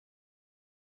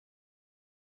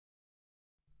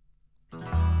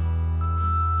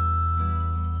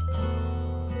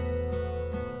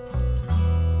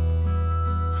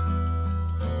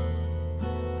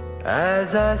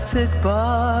As I sit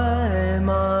by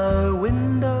my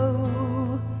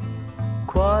window,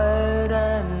 quiet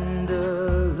and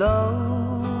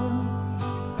alone,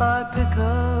 I pick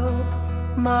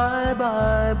up my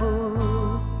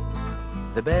Bible,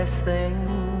 the best thing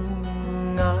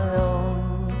I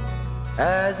own.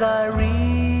 As I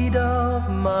read of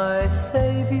my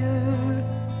Savior,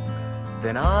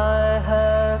 then I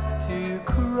have to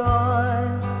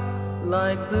cry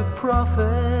like the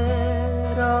prophet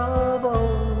of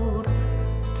old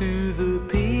to the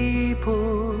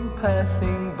people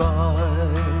passing by.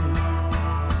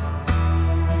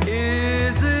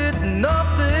 Is it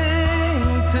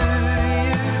nothing to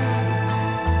you,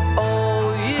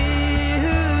 all ye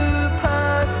who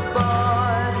pass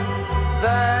by,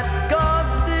 that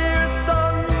God's dear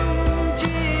Son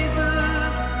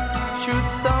Jesus should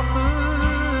suffer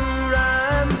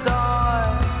and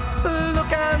die?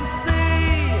 Look and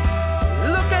see,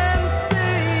 look and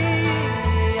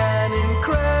see, an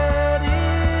incredible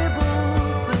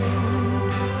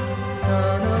thing.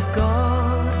 Son of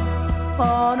God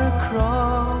on a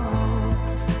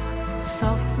cross,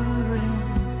 suffering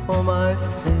for my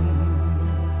sin.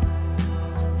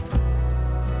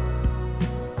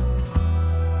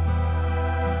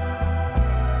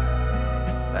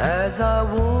 As I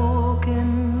walk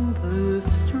in the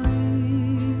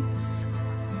streets,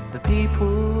 the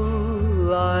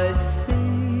people I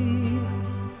see,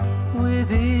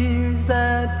 with ears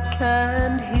that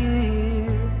can't hear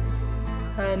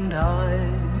and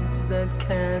eyes that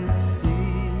can't see,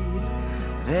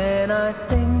 then I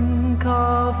think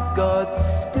of God's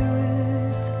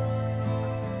Spirit,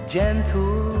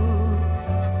 gentle,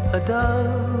 a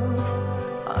dove.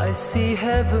 I see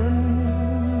heaven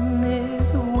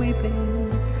is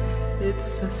weeping,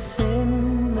 it's a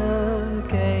sin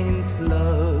against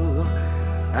love.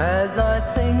 As I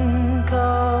think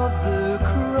of the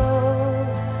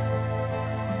cross,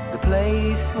 the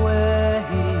place where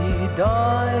he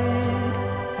died,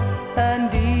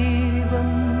 and even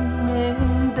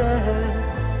in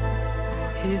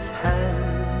death his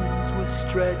hands were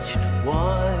stretched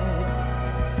wide,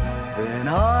 then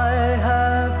I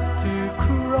have to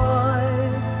cry,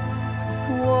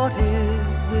 what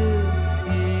is this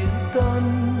he's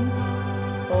done?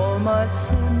 All my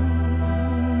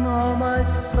sin, all my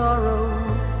sorrow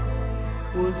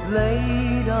was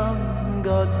laid on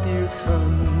God's dear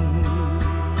Son.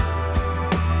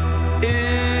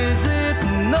 Is it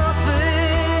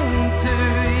nothing to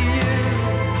you,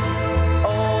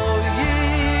 all ye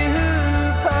who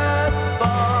pass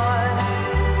by,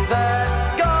 that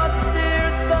God's dear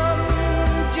Son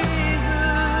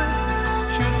Jesus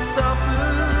should suffer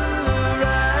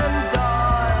and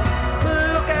die?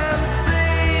 Look and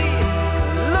see,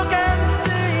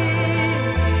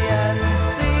 and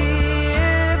see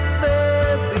if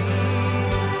there be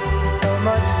so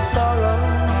much sorrow,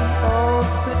 oh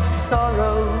such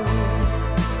sorrow,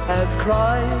 as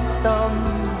Christ on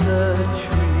the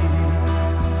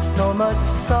tree. So much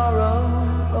sorrow,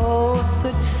 oh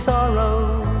such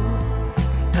sorrow,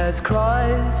 as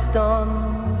Christ on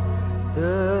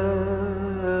the